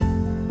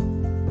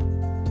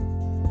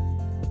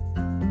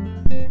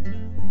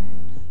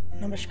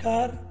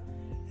Namaskar,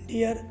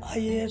 dear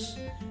IAS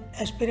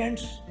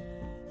aspirants,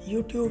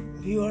 YouTube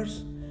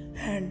viewers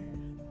and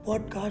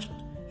podcast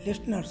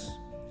listeners.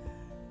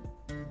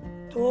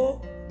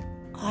 So,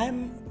 I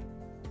am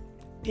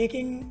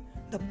taking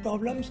the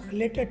problems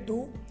related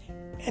to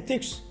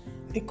ethics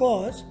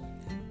because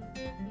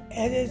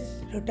as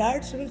a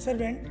retired civil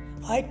servant,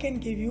 I can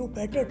give you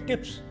better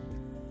tips.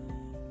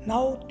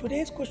 Now,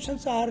 today's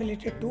questions are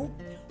related to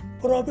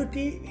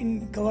probity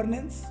in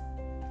governance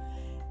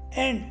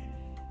and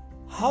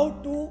how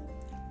to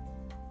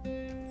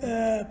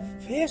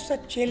face a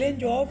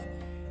challenge of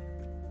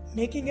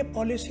making a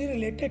policy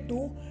related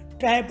to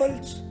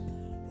tribals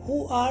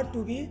who are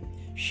to be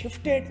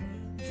shifted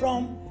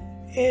from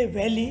a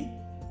valley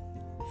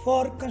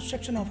for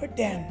construction of a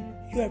dam.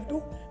 You have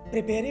to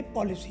prepare a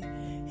policy.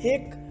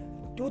 एक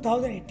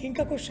 2018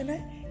 का question है,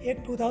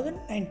 एक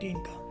 2019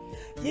 का.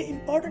 ये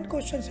important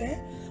questions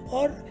हैं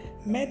और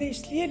मैंने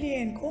इसलिए लिए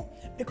इनको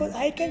because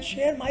I can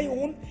share my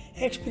own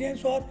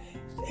experience और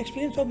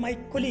experience of my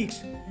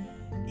colleagues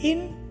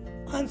in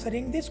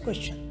answering this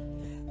question.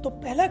 तो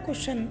पहला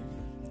क्वेश्चन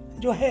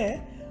जो है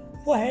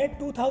वो है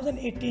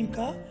 2018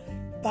 का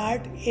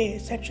पार्ट ए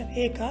सेक्शन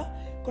ए का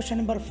क्वेश्चन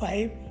नंबर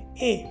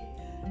 5A.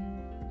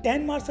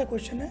 10 मार्क्स का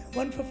क्वेश्चन है.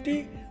 150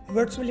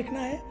 वर्ड्स में लिखना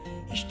है,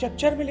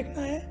 स्ट्रक्चर में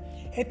लिखना है,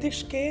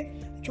 एथिक्स के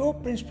जो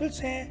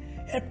प्रिंसिपल्स हैं,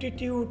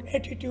 aptitude,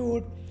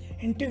 attitude,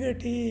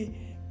 integrity,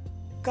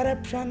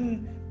 corruption,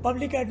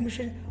 public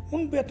administration,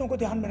 उन बातों को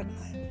ध्यान में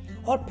रखना है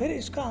और फिर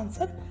इसका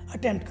आंसर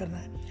अटेम्प्ट करना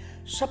है.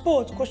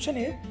 Suppose question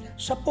is,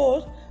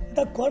 suppose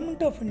the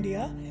government of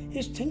India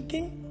is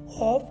thinking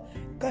of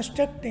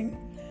constructing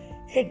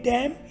a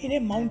dam in a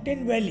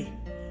mountain valley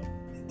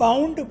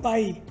bound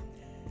by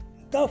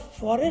the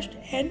forest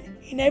and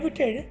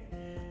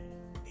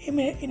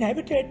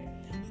inhabited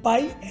by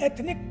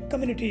ethnic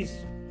communities.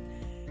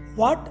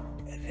 What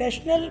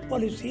rational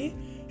policy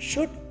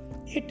should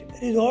it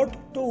resort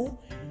to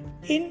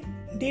in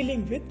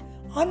dealing with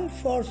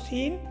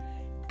unforeseen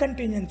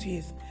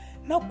contingencies?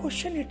 Now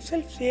question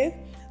itself says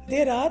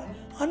there are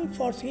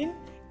unforeseen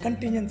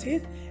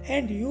contingencies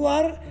and you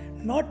are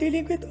not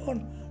dealing with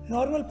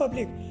normal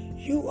public,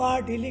 you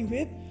are dealing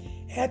with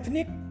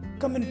ethnic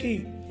community.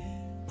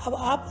 अब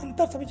आप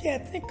अंतर समझिए,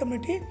 ethnic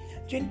community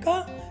जिनका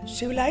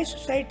civilise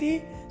society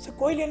से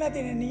कोई लेना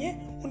देना नहीं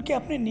है, उनके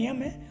अपने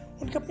नियम हैं,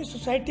 उनके अपनी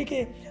सोसाइटी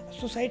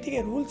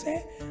के रूल्स हैं,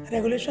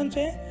 रेगुलेशंस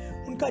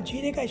हैं, उनका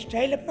जीने का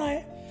स्टाइल अपना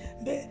है.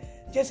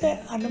 जैसे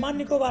अंडमान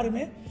निकोबार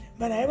में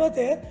when I was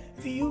there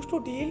we used to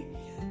deal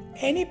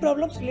any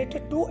problems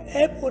related to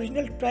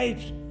aboriginal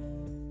tribes.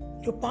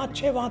 जो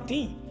 5-6 वहाँ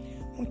थी,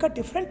 उनका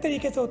डिफरेंट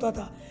तरीके से होता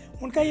था.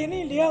 उनका ये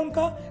नहीं लिया,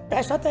 उनका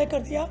पैसा तय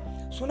कर दिया,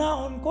 सुना,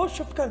 उनको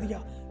शिफ्ट कर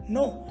दिया.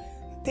 No,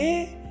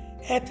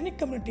 ethnic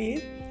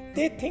communities,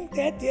 they think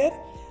that their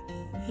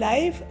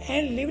life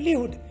and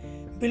livelihood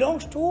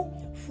belongs to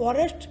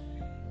forest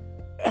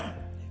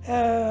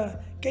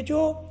के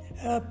जो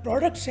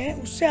products हैं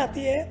उससे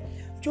आती है,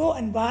 जो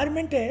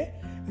environment है,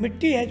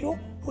 मिट्टी है जो,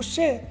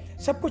 उससे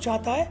सब कुछ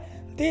आता है.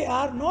 They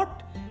are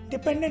not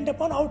dependent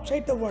upon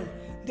outside the world.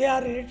 They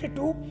are related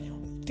to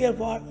their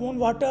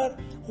own water,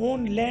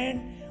 own land,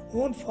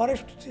 own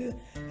forest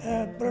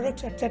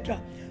products,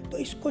 etc. तो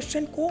इस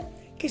क्वेश्चन को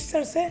किस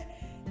तरह से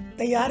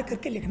तैयार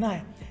करके लिखना है.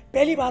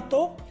 पहली बात तो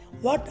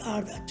what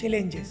are the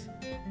challenges,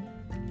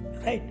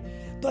 right.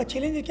 तो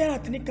चैलेंज क्या है,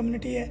 एथनिक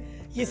कम्युनिटी है,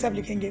 ये सब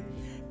लिखेंगे.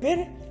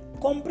 फिर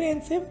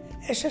कॉम्प्रिहेंसिव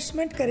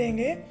असेसमेंट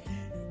करेंगे.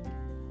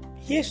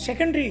 ये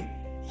सेकेंडरी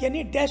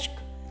यानी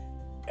डेस्क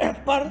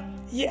पर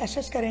ये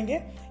असेस करेंगे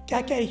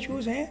क्या क्या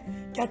इश्यूज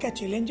हैं, क्या क्या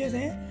चैलेंजेस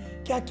हैं,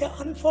 क्या क्या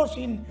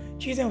अनफॉर्सीन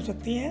चीज़ें हो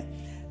सकती हैं.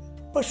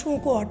 पशुओं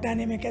को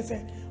हटाने में कैसे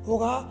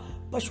होगा,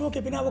 पशुओं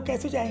के बिना वो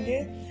कैसे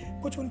जाएंगे,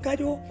 कुछ उनका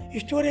जो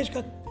स्टोरेज का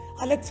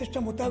अलग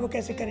सिस्टम होता है वो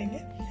कैसे करेंगे.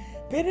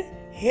 फिर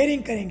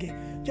हेयरिंग करेंगे.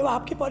 जब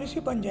आपकी पॉलिसी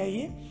बन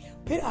जाएगी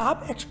फिर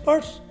आप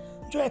एक्सपर्ट्स,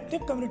 जो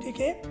एथनिक कम्युनिटी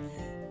के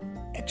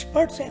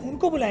एक्सपर्ट्स हैं,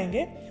 उनको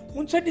बुलाएंगे,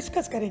 उनसे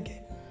डिस्कस करेंगे.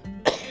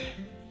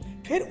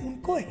 फिर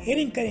उनको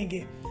हेयरिंग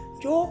करेंगे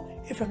जो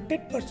इफेक्टेड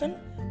पर्सन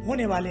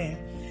होने वाले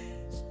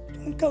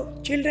हैं. उनका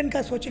चिल्ड्रन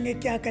का सोचेंगे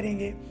क्या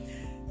करेंगे,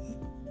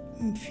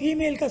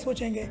 फीमेल का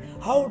सोचेंगे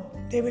how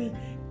they will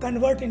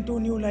convert into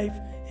new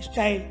life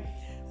style,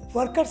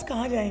 workers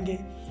कहाँ जाएंगे.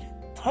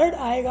 थर्ड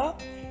आएगा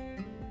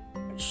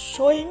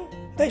showing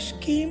the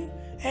scheme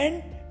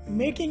and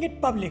making it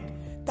public,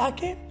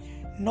 ताकि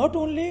नॉट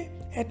ओनली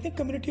एथनिक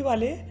कम्युनिटी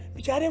वाले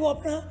बेचारे वो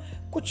अपना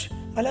कुछ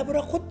भला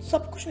बुरा खुद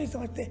सब कुछ नहीं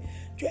समझते,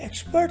 जो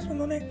एक्सपर्ट्स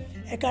उन्होंने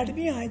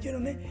एकेडमियाँ हैं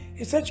जिन्होंने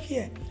रिसर्च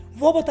किया है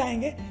वो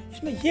बताएंगे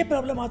इसमें ये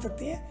प्रॉब्लम आ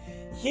सकती है,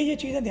 ये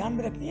चीज़ें ध्यान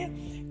में रखनी है.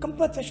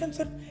 कंपनसेशन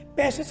सिर्फ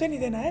पैसे से नहीं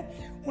देना है,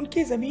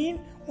 उनकी ज़मीन,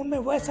 उनमें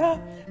वैसा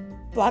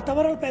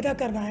वातावरण पैदा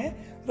करना है,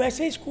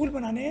 वैसे स्कूल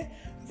बनाने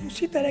हैं,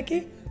 उसी तरह की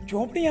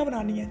झोंपड़ियाँ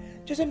बनानी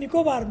है. जैसे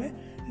निकोबार में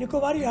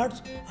निकोबारी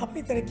आर्ट्स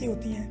अपनी तरह की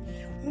होती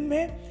हैं,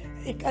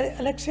 उनमें एक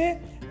अलग से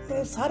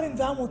सारे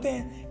इंतजाम होते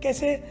हैं,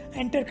 कैसे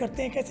एंटर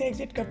करते हैं, कैसे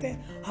एग्जिट करते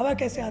हैं, हवा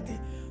कैसे आती है,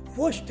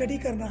 वो स्टडी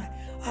करना है।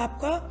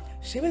 आपका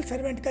सिविल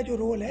सर्वेंट का जो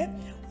रोल है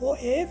वो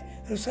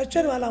एक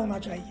रिसर्चर वाला होना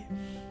चाहिए।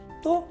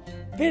 तो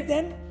फिर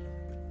देन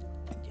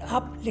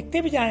आप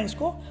लिखते भी जाएं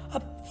इसको।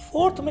 अब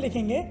फोर्थ में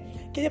लिखेंगे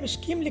कि जब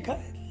स्कीम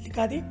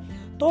लिखा दी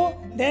तो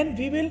then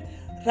we will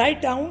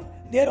write down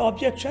there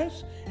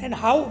objections and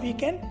how we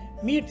can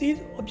meet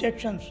these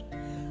objections.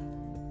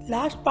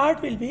 Last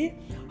part will be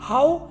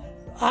how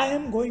I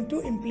am going to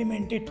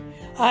implement it.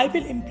 I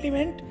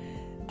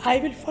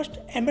will first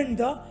amend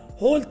the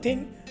whole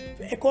thing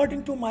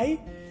according to my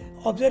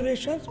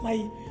observations, my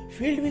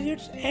field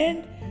visits and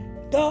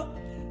the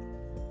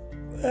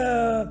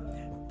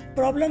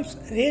problems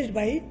raised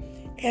by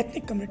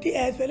ethnic community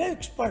as well as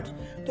experts.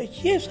 तो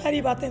ये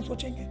सारी बातें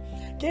सोचेंगे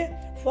कि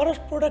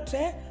forest products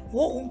हैं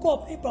वो उनको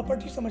अपनी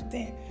प्रॉपर्टी समझते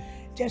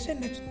हैं। जैसे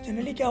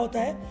जनरली क्या होता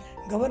है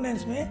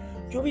गवर्नेंस में,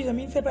 जो भी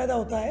ज़मीन से पैदा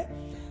होता है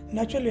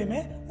नेचुरल वे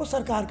में वो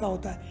सरकार का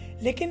होता है,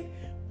 लेकिन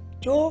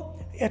जो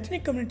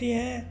एथनिक कम्युनिटी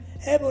हैं,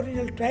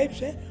 एबोरिजिनल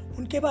ट्राइब्स हैं,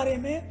 उनके बारे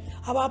में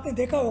अब आपने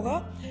देखा होगा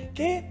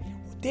कि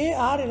they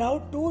are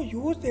allowed to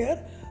use their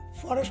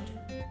forest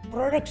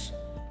products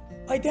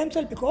by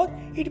themselves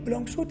because it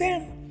belongs to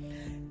them.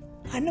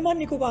 Andaman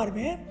Nicobar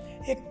में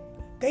एक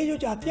कई जो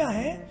जातियां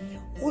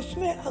हैं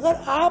उसमें अगर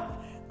आप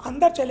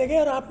अंदर चले गए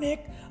और आपने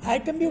एक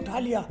आइटम भी उठा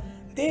लिया,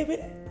 they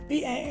will be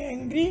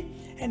angry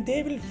and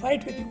they will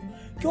fight with you.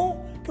 क्यों?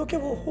 क्योंकि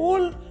वो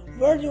होल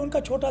वर्ल्ड जो उनका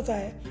छोटा सा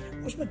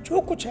है उसमें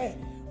जो कुछ है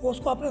वो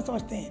उसको अपना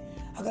समझते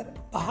हैं। अगर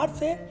बाहर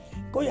से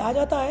कोई आ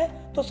जाता है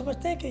तो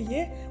समझते हैं कि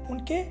ये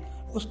उनके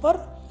उस पर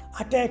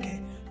अटैक है।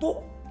 तो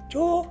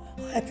जो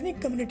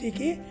एथनिक कम्युनिटी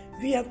की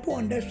we have to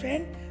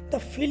understand the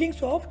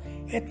feelings of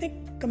ethnic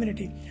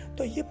community.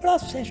 तो ये बड़ा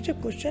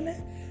सेंसिटिव क्वेश्चन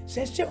है,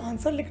 सेंसिटिव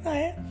आंसर लिखना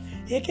है,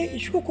 एक एक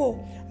इशू को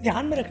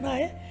ध्यान में रखना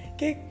है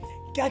कि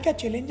क्या क्या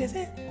चैलेंजेस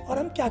हैं और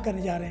हम क्या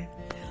करने जा रहे हैं।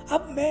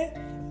 अब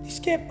मैं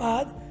इसके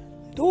बाद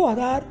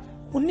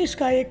 2019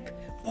 का एक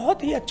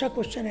बहुत ही अच्छा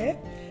क्वेश्चन है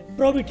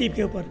प्रोबेबिलिटी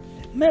के ऊपर,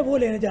 मैं वो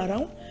लेने जा रहा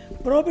हूँ।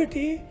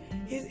 Probability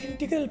is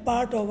integral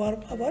part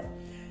of our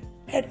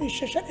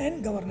administration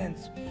and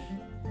governance.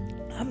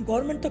 हम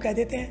गवर्नमेंट तो कह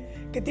देते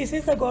हैं कि this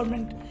is the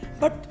government,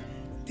 but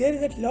there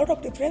is a lot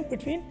of difference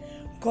between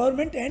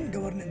government and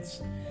governance.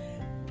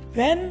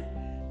 When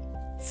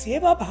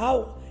सेवा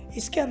भाव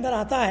इसके अंदर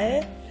आता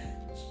है,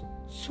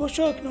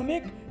 सोशो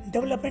इकोनॉमिक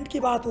डेवलपमेंट की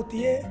बात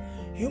होती है,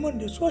 ह्यूमन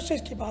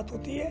रिसोर्सेज की बात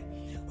होती है,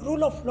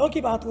 रूल ऑफ लॉ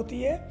की बात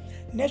होती है,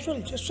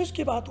 नेचुरल जस्टिस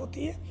की बात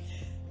होती है,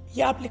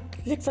 ये आप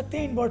लिख सकते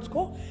हैं इन वर्ड्स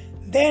को।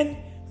 Then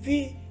we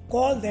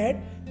call that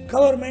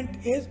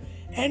government is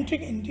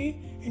entering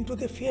into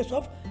the face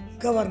of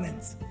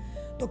governance.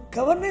 तो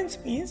governance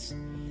means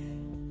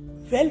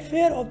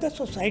welfare of the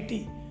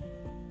society.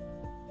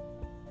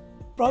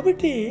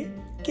 Probability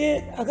के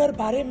अगर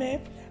बारे में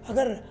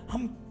अगर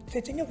हम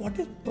सोचेंगे व्हाट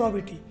इज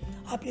प्रोबेबिलिटी,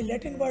 आप ये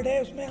लैटिन वर्ड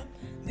है उसमें आप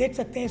देख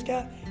सकते हैं इसका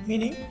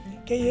मीनिंग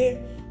कि ये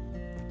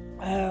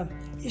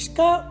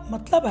इसका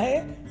मतलब है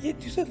ये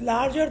this is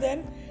larger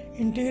than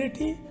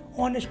integrity,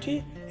 honesty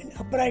and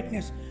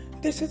uprightness.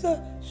 This is a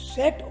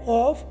set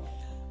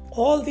of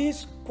all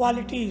these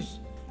qualities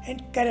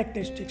and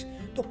characteristics.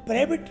 तो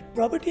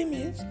प्रोबेबिलिटी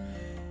मीन्स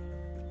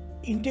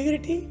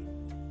इंटीग्रिटी,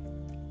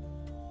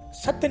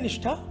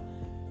 सत्यनिष्ठा,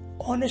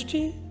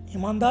 ऑनेस्टी,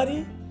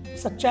 ईमानदारी,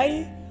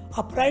 सच्चाई,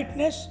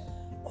 अपराइटनेस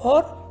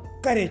और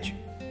करेज।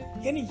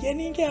 यानी ये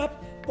नहीं कि आप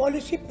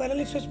पॉलिसी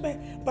पैरालिसिस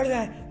में पड़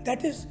जाएं,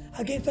 that is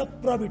against the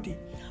probability.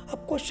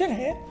 अब क्वेश्चन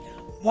है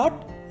what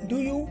do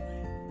you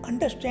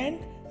understand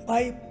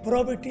by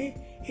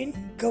probability in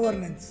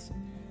governance?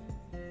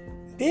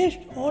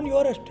 Based on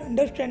your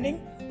understanding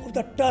of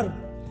the term,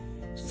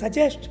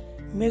 suggest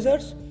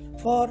measures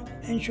for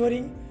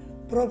ensuring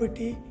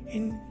probability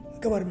in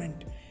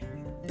government.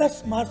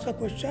 10 marks का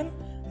question,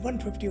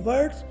 150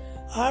 words,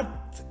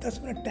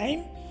 10 minute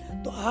time.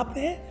 तो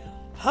आपने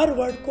हर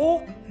word को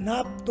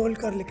नाप तोल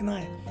कर लिखना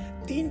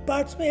है। 3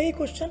 पार्ट्स में यही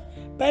क्वेश्चन।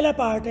 पहला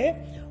पार्ट है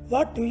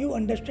what do you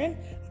understand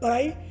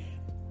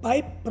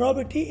by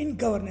probability in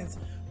governance.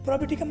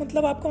 Probability का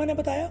मतलब आपको मैंने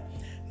बताया।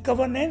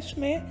 गवर्नेंस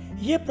में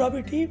ये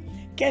प्रोबेबिलिटी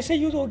कैसे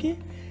यूज होगी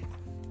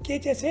कि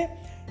जैसे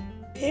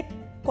एक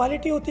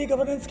क्वालिटी होती है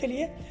गवर्नेंस के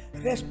लिए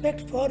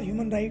रेस्पेक्ट फॉर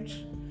ह्यूमन राइट्स,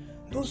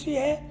 दूसरी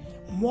है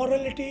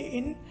morality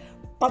in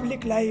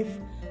public life,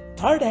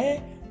 third है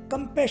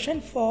compassion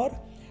for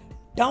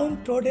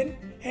downtrodden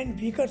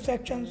and weaker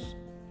sections,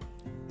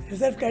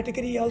 reserve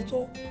category also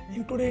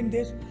included in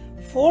this.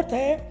 Fourth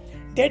है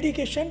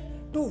dedication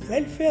to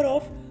welfare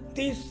of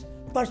these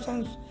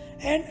persons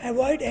and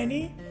avoid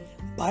any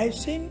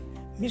biasing,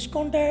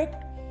 misconduct,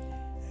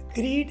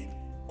 greed.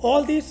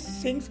 All these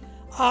things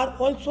are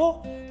also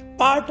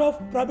part of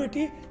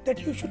probability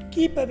that you should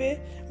keep away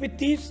with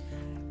these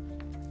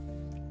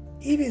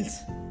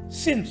evils,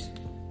 sins.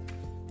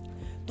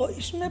 तो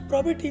इसमें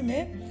probability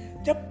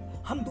में जब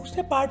हम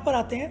दूसरे part पर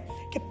आते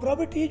हैं कि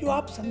प्रोबेबिलिटी जो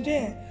आप समझे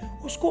हैं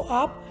उसको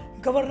आप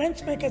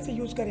गवर्नेंस में कैसे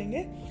यूज़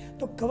करेंगे।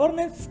 तो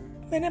गवर्नेंस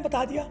मैंने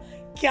बता दिया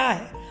क्या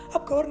है,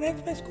 अब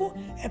गवर्नेंस में इसको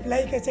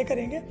अप्लाई कैसे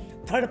करेंगे,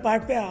 थर्ड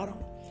पार्ट पे आ रहा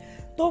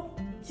हूँ। तो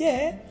ये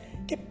है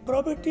कि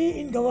probability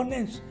in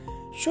governance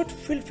should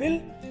fulfill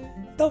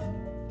the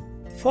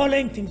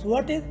following things.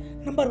 What is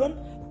number one?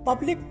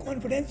 Public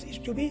confidence is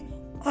to be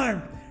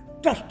earned.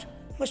 Trust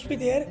must be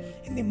there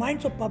in the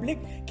minds of public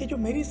कि जो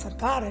मेरी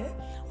सरकार है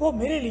वो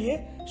मेरे लिए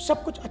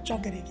सब कुछ अच्छा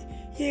करेगी.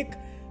 ये एक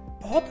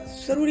बहुत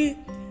ज़रूरी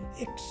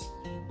एक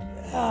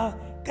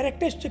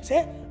कैरेक्टरिस्टिक्स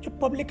है जो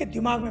पब्लिक के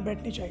दिमाग में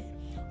बैठनी चाहिए.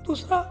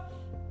 दूसरा,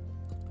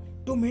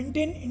 to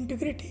maintain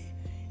integrity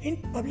in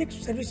public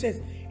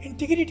services.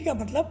 Integrity का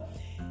मतलब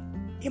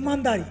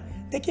ईमानदारी.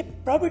 देखिए,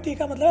 प्रॉबिटी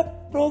का मतलब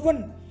proven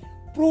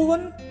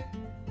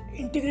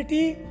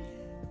integrity,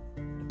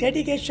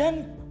 dedication,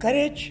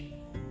 courage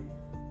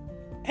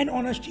and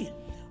honesty.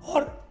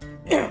 और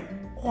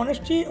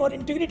ऑनेस्टी और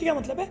इंटीग्रिटी का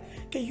मतलब है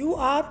कि you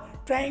are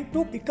trying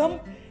to become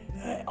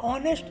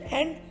honest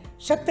and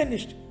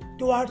सत्यनिष्ठ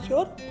towards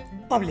your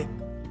public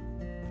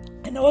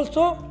and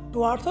also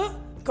towards the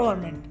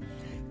government.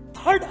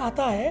 Third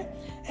आता है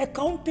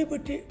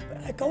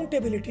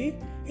अकाउंटेबिलिटी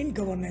इन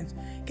गवर्नेंस,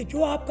 कि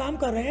जो आप काम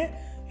कर रहे हैं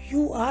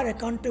you are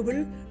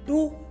accountable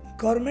to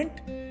government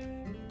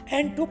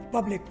and to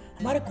public.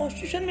 हमारे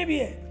कॉन्स्टिट्यूशन में भी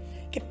है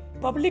कि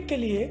पब्लिक के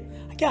लिए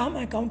क्या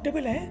हम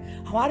अकाउंटेबल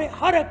हैं. हमारे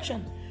हर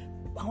एक्शन,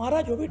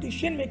 हमारा जो भी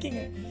डिसीजन मेकिंग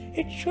है,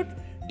 it should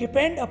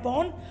depend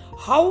upon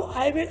how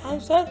I will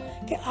answer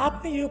कि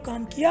आपने ये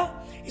काम किया,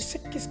 इससे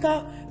किसका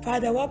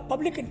फायदा हुआ,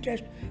 पब्लिक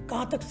इंटरेस्ट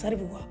कहाँ तक सर्व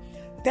हुआ.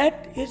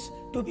 That is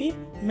to be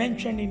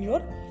mentioned in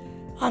your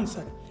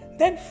answer.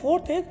 Then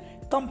fourth is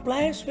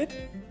compliance with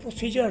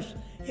procedures,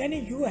 यानी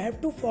you have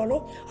to follow,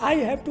 I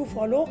have to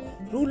follow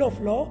rule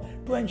of law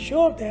to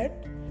ensure that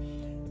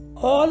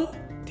all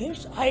things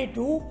I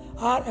do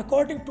are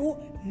according to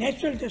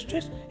natural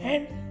justice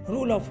and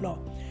rule of law.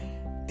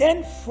 Then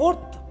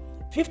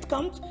fifth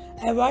comes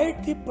avoid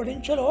the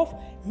potential of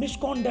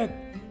misconduct,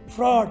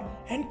 fraud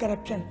and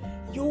corruption.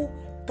 You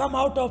come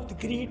out of the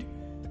greed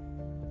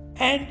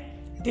and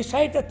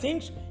decide the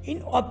things in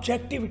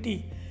objectivity.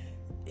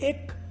 एक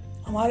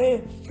हमारे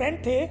friend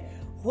थे,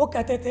 वो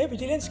कहते थे,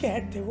 vigilance के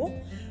head थे, वो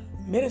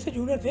मेरे से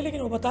जूनियर थे,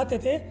 लेकिन वो बताते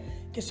थे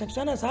कि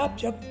सक्सेना साहब,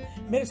 जब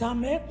मेरे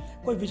सामने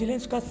कोई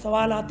विजिलेंस का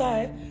सवाल आता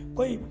है,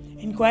 कोई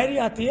इंक्वायरी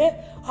आती है,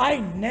 I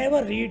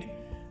never read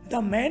the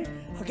man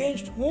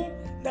against whom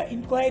the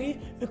inquiry,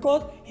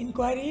 because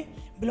inquiry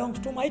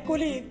belongs to my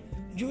colleague,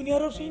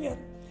 junior और सीनियर.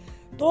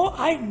 तो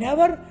I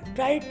never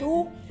try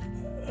to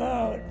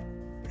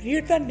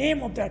read the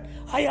name of that.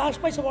 I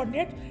ask my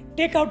subordinate,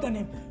 take out the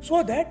name,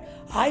 so that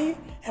I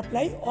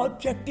apply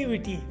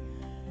objectivity.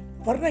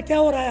 वरना क्या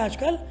हो रहा है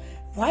आजकल,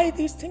 why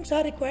these things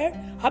are required?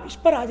 अब इस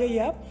पर आ जाइए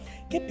आप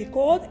कि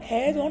because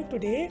as on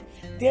today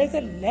there is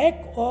a lack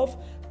of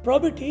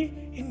probity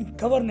in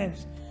governance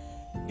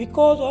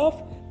because of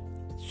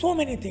so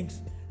many things.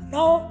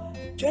 Now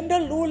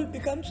general rule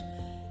becomes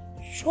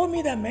show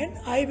me the man,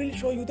 I will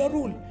show you the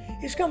rule.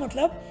 इसका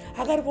मतलब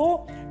अगर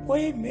वो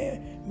कोई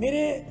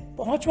मेरे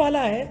पहुंच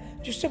वाला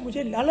है जिससे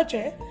मुझे लालच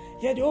है,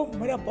 या जो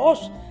मेरा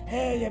बॉस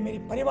है या मेरे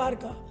परिवार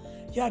का,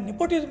 या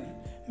नेपोटिज्म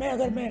में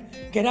अगर मैं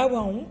घिरा हुआ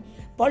हूँ,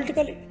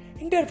 पॉलिटिकल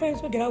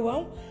इंटरफेरेंस में घिरा हुआ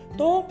हूँ,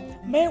 तो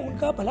मैं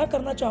उनका भला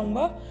करना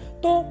चाहूँगा,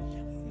 तो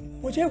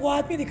मुझे वो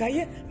आदमी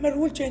दिखाइए, मैं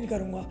रूल चेंज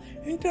करूँगा,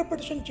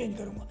 इंटरप्रिटेशन चेंज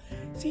करूँगा.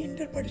 सी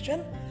interpretation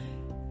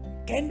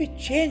can be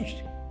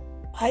changed.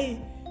 I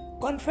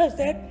confess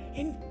that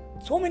in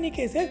so many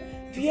cases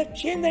we have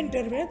changed the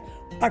interference,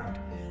 but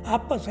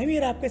आपका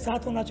ज़मीर आपके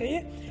साथ होना चाहिए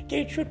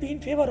कि it should be in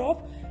favor of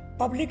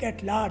public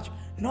at large,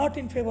 not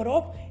in favor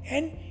of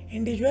an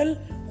individual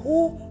who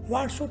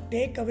wants to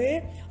take away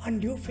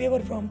undue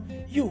favor from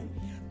you.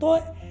 तो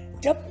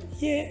जब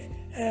ये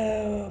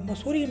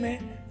मसूरी में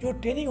जो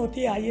ट्रेनिंग होती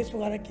है IAS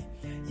वगैरह की,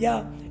 या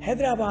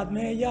हैदराबाद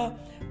में, या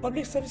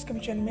पब्लिक सर्विस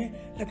कमीशन में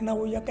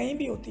लखनऊ, या कहीं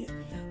भी होती है,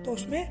 तो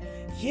उसमें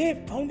ये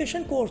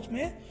फाउंडेशन कोर्स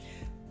में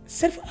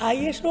सिर्फ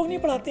IAS लोग नहीं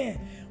पढ़ाते हैं,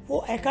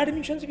 वो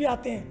एकेडमिशियंस भी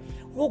आते हैं,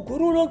 वो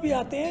गुरु लोग भी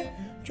आते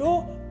हैं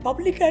जो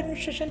पब्लिक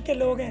एडमिनिस्ट्रेशन के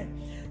लोग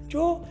हैं,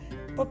 जो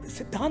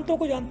सिद्धांतों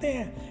को जानते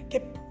हैं कि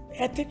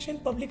एथिक्स इन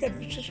पब्लिक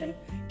एडमिनिस्ट्रेशन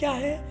क्या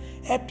है,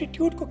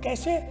 एप्टीट्यूड को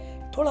कैसे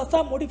थोड़ा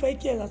सा मॉडिफाई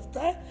किया जा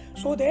सकता है,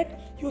 so that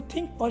you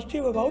think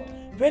positive about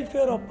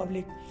welfare of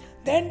public.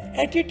 Then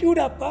attitude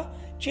आपका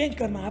चेंज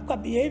करना, आपका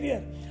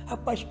बिहेवियर,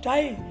 आपका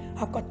स्टाइल,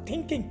 आपका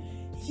थिंकिंग,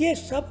 ये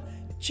सब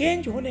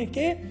चेंज होने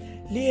के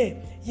लिए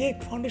ये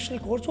एक फाउंडेशनल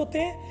कोर्स होते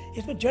हैं.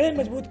 इसमें जड़ें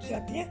मजबूत की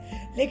जाती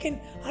हैं, लेकिन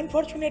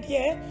अनफॉर्चुनेट ये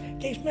है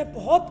कि इसमें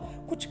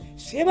बहुत कुछ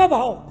सेवा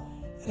भाव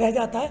रह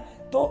जाता है.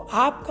 तो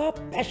आपका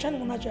पैशन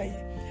होना चाहिए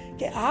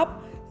कि आप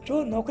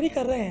जो नौकरी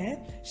कर रहे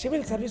हैं,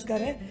 सिविल सर्विस कर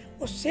रहे हैं,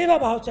 वो सेवा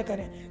भाव से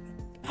करें.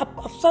 आप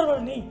अफसर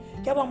वाले नहीं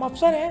कि अब हम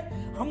अफसर हैं,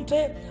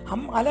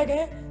 हम अलग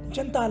हैं,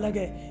 जनता अलग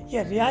है.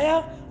 ये रियाया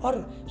और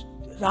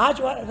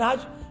राज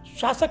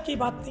शासक की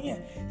बात नहीं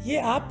है, ये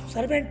आप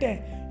सर्वेंट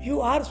हैं. You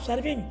are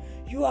serving,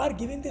 you are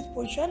given this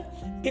position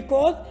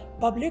because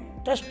public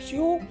trusts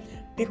you,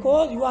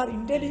 because you are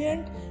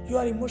intelligent, you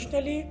are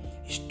emotionally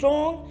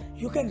strong,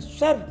 you can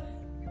serve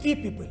the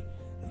people.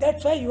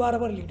 That's why you are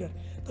our leader.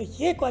 तो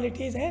ये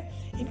qualities हैं,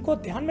 इनको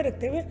ध्यान में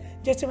रखते हुए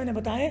जैसे मैंने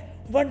बताए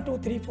 1 2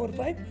 3 4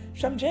 5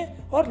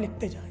 समझें और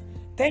लिखते जाएं.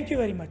 Thank you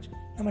very much.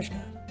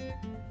 नमस्कार.